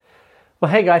Well,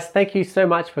 hey guys, thank you so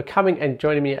much for coming and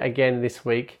joining me again this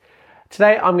week.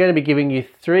 Today, I'm going to be giving you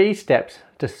 3 steps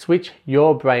to switch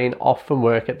your brain off from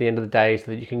work at the end of the day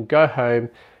so that you can go home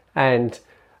and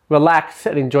relax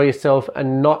and enjoy yourself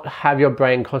and not have your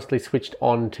brain constantly switched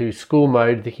on to school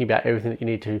mode, thinking about everything that you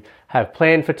need to have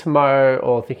planned for tomorrow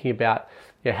or thinking about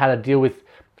how to deal with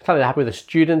something that happened with a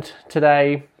student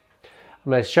today. I'm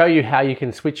going to show you how you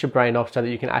can switch your brain off so that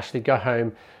you can actually go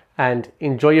home and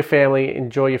enjoy your family,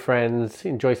 enjoy your friends,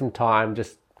 enjoy some time,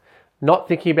 just not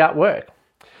thinking about work.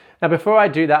 Now, before I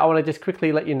do that, I want to just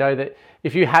quickly let you know that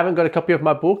if you haven't got a copy of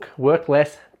my book, Work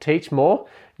Less, Teach More,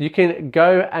 you can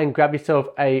go and grab yourself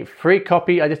a free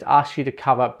copy. I just ask you to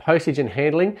cover postage and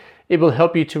handling. It will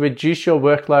help you to reduce your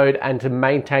workload and to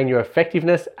maintain your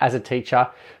effectiveness as a teacher.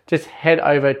 Just head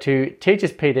over to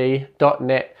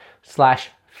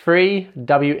teacherspd.net/free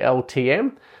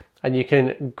WLTM. And you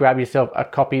can grab yourself a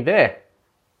copy there.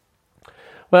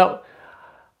 Well,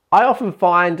 I often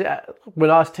find when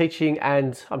I was teaching,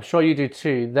 and I'm sure you do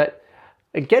too, that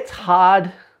it gets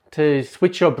hard to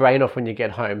switch your brain off when you get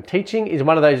home. Teaching is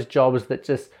one of those jobs that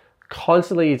just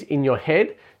constantly is in your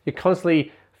head. You're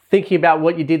constantly thinking about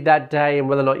what you did that day and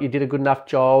whether or not you did a good enough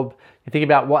job. You think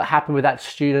about what happened with that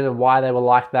student and why they were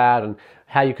like that and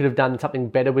how you could have done something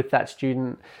better with that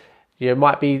student. You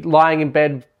might be lying in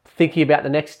bed thinking about the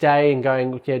next day and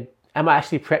going, am I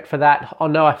actually prepped for that? Oh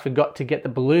no, I forgot to get the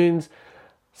balloons.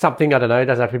 Something, I don't know, it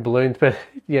doesn't have to be balloons, but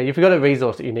you forgot a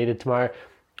resource that you needed tomorrow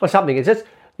or something. It's just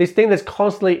this thing that's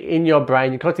constantly in your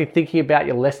brain. You're constantly thinking about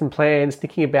your lesson plans,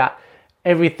 thinking about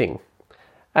everything.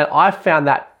 And I found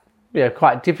that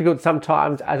quite difficult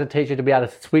sometimes as a teacher to be able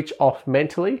to switch off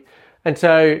mentally. And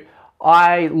so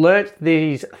I learnt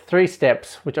these 3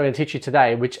 steps, which I'm going to teach you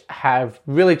today, which have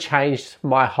really changed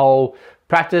my whole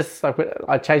practice.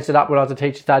 I changed it up when I was a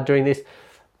teacher, started doing this,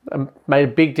 made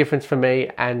a big difference for me,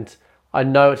 and I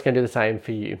know it's going to do the same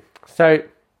for you. So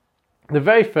the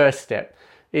very first step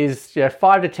is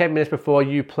 5 to 10 minutes before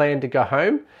you plan to go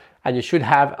home, and you should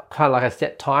have kind of like a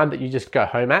set time that you just go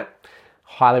home at.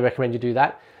 Highly recommend you do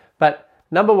that. But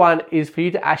number 1 is for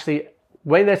you to actually,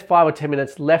 when there's 5 or 10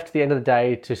 minutes left at the end of the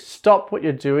day, to stop what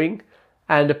you're doing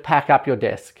and to pack up your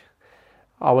desk.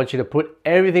 I want you to put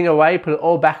everything away, put it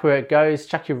all back where it goes,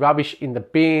 chuck your rubbish in the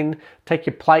bin, take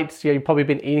your plates. You've probably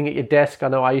been eating at your desk. I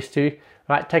know I used to.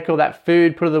 Right? Take all that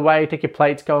food, put it away, take your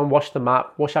plates, go and wash them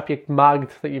up. Wash up your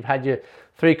mug that you've had your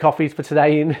 3 coffees for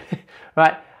today in,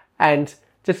 right? And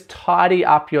just tidy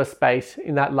up your space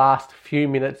in that last few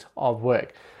minutes of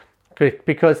work.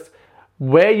 Because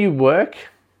where you work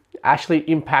actually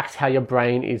impacts how your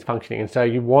brain is functioning. And so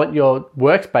you want your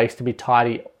workspace to be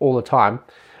tidy all the time,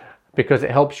 because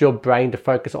it helps your brain to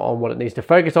focus on what it needs to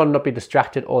focus on, not be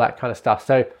distracted, all that kind of stuff.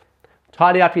 So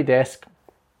tidy up your desk,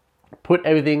 put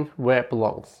everything where it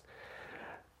belongs.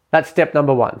 That's step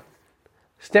number 1.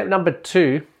 Step number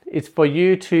 2 is for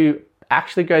you to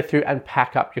actually go through and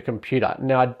pack up your computer.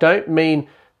 Now, I don't mean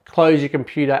close your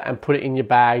computer and put it in your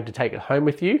bag to take it home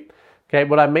with you. Okay,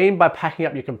 what I mean by packing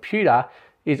up your computer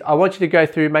is I want you to go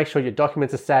through, make sure your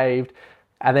documents are saved,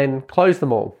 and then close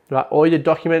them all. Right? All your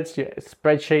documents, your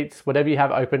spreadsheets, whatever you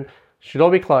have open, should all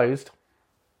be closed.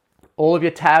 All of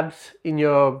your tabs in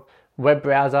your web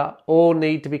browser all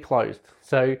need to be closed.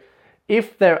 So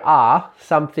if there are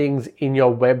some things in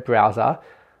your web browser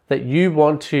that you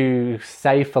want to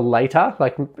save for later,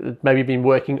 like maybe you've been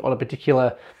working on a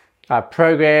particular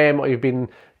program, or you've been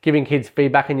giving kids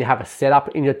feedback and you have a setup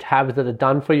in your tabs that are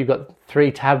done for you, you've got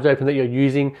 3 tabs open that you're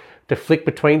using to flick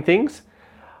between things.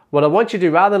 What I want you to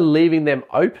do, rather than leaving them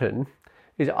open,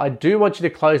 is I do want you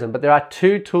to close them. But there are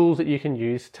 2 tools that you can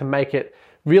use to make it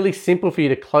really simple for you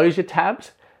to close your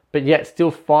tabs, but yet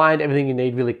still find everything you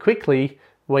need really quickly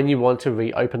when you want to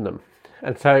reopen them.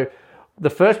 And so the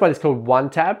first one is called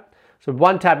OneTab. So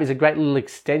OneTab is a great little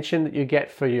extension that you get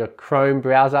for your Chrome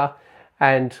browser.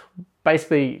 And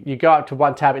basically you go up to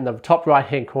OneTab in the top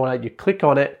right-hand corner, you click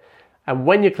on it, and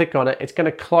when you click on it, it's going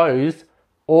to close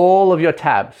all of your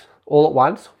tabs all at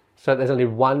once. So there's only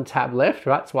 1 tab left,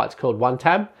 right? That's why it's called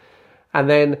OneTab. And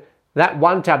then that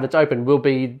 1 tab that's open will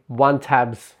be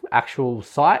OneTab's actual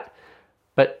site.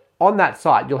 But on that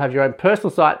site, you'll have your own personal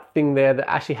site thing there that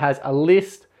actually has a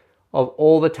list of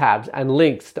all the tabs and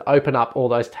links to open up all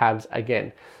those tabs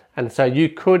again. And so you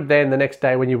could then the next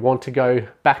day when you want to go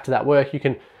back to that work, you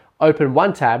can open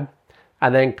 1 tab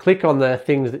and then click on the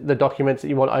things, the documents that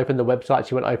you want to open, the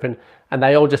websites you want to open, and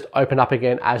they all just open up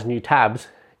again as new tabs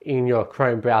in your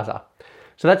Chrome browser.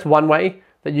 So that's one way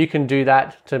that you can do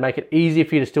that to make it easy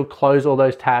for you to still close all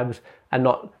those tabs and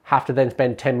not have to then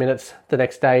spend 10 minutes the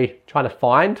next day trying to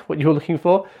find what you were looking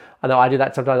for. I know I do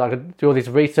that sometimes. I could do all this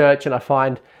research and I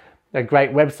find a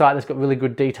great website that's got really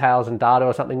good details and data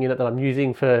or something in it that I'm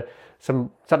using for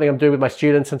something I'm doing with my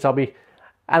students, and so I'll be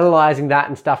analyzing that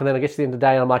and stuff, and then I get to the end of the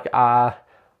day and I'm like, I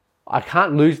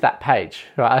can't lose that page.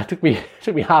 Right? It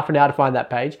took me half an hour to find that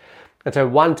page, and so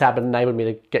OneTab enabled me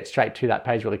to get straight to that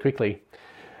page really quickly.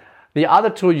 The other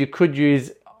tool you could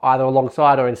use either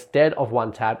alongside or instead of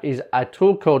OneTab is a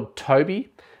tool called Toby.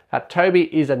 Toby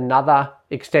is another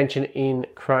extension in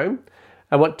Chrome,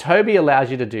 and what Toby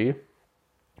allows you to do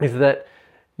is that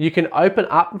you can open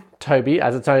up Toby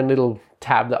as its own little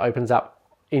tab that opens up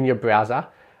in your browser,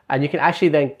 and you can actually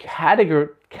then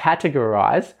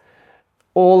categorize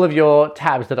all of your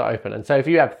tabs that are open. And so if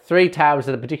you have 3 tabs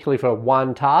that are particularly for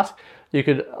one task, you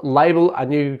could label a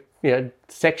new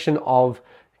section of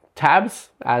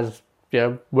tabs as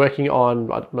working on,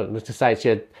 let's just say it's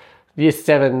your Year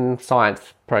 7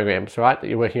 science programs, right, that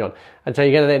you're working on. And so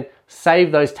you're going to then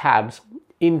save those tabs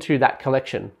into that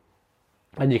collection.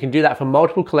 And you can do that for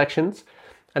multiple collections.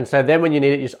 And so then when you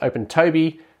need it, you just open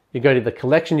Toby, you go to the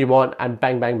collection you want, and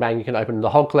bang, bang, bang, you can open the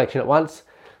whole collection at once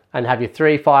and have your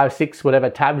 3, 5, 6, whatever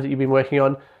tabs that you've been working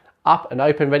on up and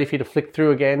open, ready for you to flick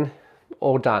through again,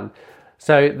 all done.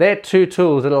 So they're 2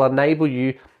 tools that will enable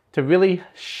you to really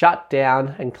shut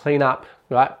down and clean up,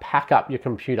 right, pack up your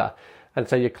computer. And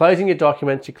so you're closing your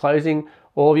documents, you're closing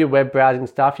all of your web browsing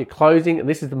stuff, you're closing, and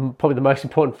this is probably the most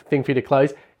important thing for you to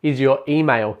close, is your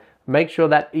email. Make sure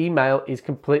that email is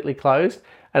completely closed.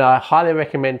 And I highly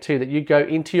recommend too that you go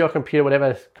into your computer,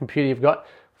 whatever computer you've got,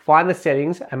 find the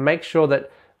settings and make sure that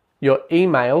your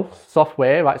email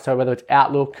software, right, so whether it's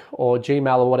Outlook or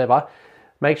Gmail or whatever,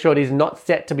 make sure it is not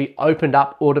set to be opened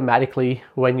up automatically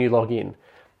when you log in.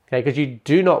 Okay, because you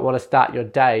do not want to start your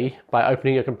day by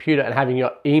opening your computer and having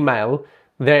your email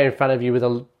there in front of you with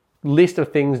a list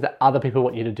of things that other people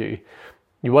want you to do.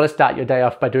 You want to start your day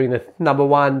off by doing the number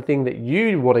one thing that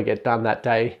you want to get done that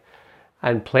day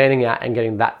and planning out and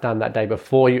getting that done that day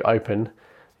before you open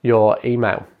your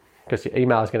email, because your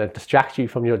email is going to distract you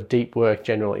from your deep work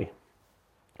generally.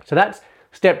 So that's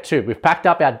step 2. We've packed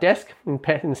up our desk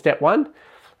in step 1.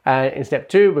 In step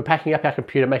 2, we're packing up our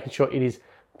computer, making sure it is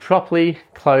properly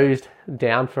closed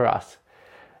down for us.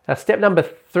 Now, step number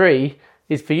 3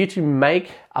 is for you to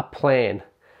make a plan.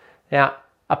 Now,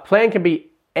 a plan can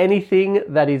be anything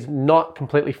that is not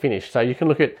completely finished. So you can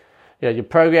look at your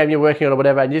program you're working on or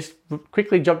whatever, and just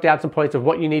quickly jot down some points of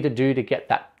what you need to do to get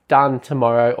that done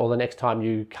tomorrow or the next time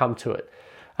you come to it.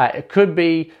 It could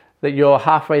be that you're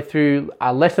halfway through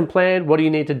a lesson plan. What do you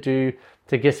need to do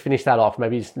to just finish that off?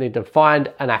 Maybe you just need to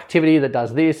find an activity that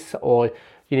does this, or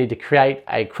you need to create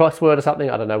a crossword or something.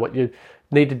 I don't know what you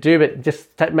need to do, but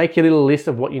just make your little list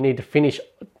of what you need to finish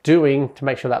doing to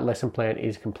make sure that lesson plan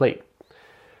is complete.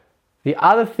 The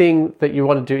other thing that you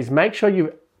want to do is make sure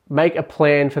you make a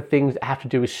plan for things that have to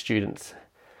do with students.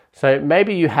 So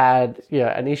maybe you had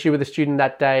an issue with a student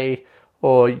that day,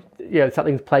 or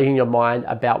something's plaguing your mind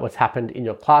about what's happened in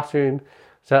your classroom.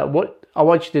 So what I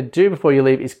want you to do before you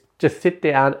leave is just sit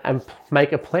down and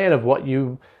make a plan of what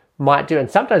you might do. And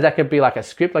sometimes that could be like a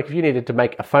script. Like if you needed to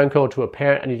make a phone call to a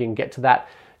parent and you didn't get to that,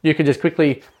 you could just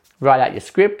quickly write out your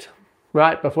script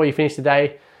right before you finish the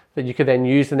day that you could then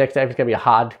use the next day. If it's going to be a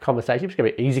hard conversation, if it's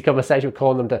going to be an easy conversation, we're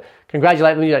calling them to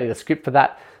congratulate them. You don't need a script for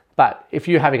that. But if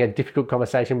you're having a difficult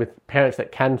conversation with parents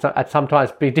that can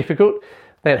sometimes be difficult,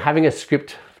 then having a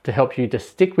script to help you to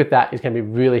stick with that is going to be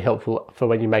really helpful for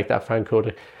when you make that phone call,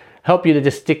 to help you to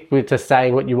just stick with to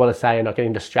saying what you want to say and not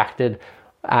getting distracted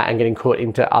and getting caught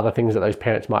into other things that those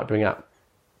parents might bring up.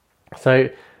 So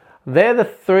they're the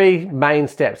 3 main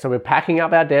steps. So we're packing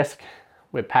up our desk,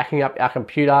 we're packing up our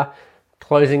computer,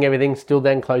 closing everything, still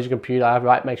then close your computer,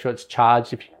 right? Make sure it's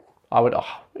charged. I would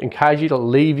encourage you to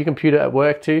leave your computer at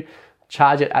work too,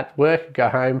 charge it at work, go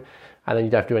home, and then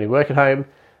you don't have to do any work at home,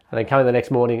 and then come in the next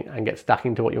morning and get stuck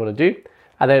into what you want to do.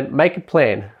 And then make a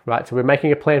plan, right? So we're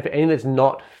making a plan for anything that's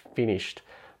not finished,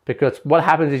 because what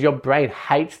happens is your brain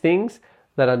hates things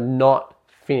that are not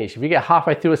finished. If you get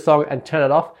halfway through a song and turn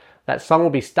it off, that song will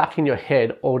be stuck in your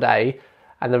head all day.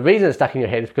 And the reason it's stuck in your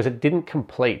head is because it didn't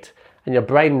complete. And your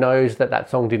brain knows that that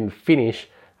song didn't finish,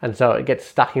 and so it gets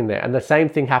stuck in there. And the same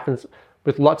thing happens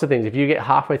with lots of things. If you get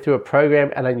halfway through a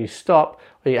program and then you stop,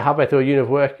 or you get halfway through a unit of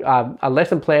work, a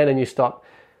lesson plan, and you stop,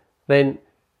 then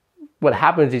what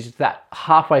happens is that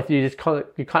halfway through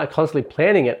you're kind of constantly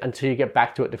planning it until you get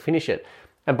back to it to finish it.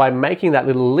 And by making that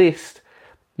little list,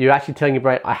 you're actually telling your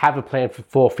brain, I have a plan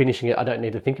for finishing it. I don't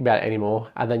need to think about it anymore.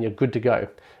 And then you're good to go.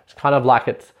 It's kind of like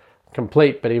it's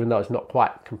complete, but even though it's not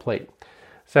quite complete.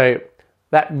 So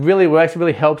that really works. It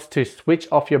really helps to switch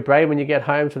off your brain when you get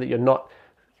home so that you're not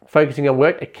focusing on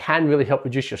work. It can really help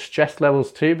reduce your stress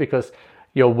levels too, because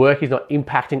your work is not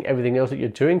impacting everything else that you're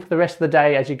doing for the rest of the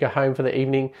day as you go home for the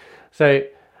evening. So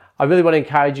I really want to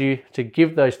encourage you to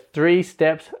give those 3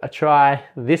 steps a try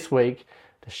this week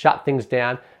to shut things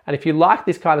down. And if you like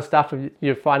this kind of stuff, if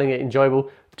you're finding it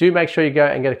enjoyable, do make sure you go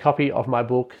and get a copy of my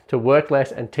book, To Work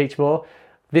Less and Teach More.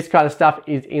 This kind of stuff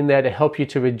is in there to help you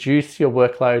to reduce your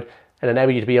workload and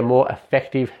enable you to be a more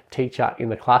effective teacher in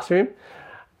the classroom.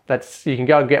 You can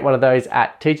go and get one of those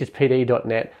at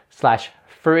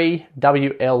teacherspd.net/free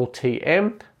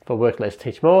WLTM for Work Less,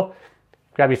 Teach More.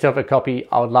 Grab yourself a copy.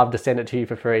 I would love to send it to you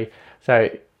for free. So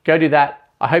go do that.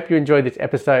 I hope you enjoyed this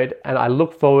episode, and I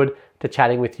look forward to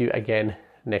chatting with you again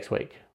next week.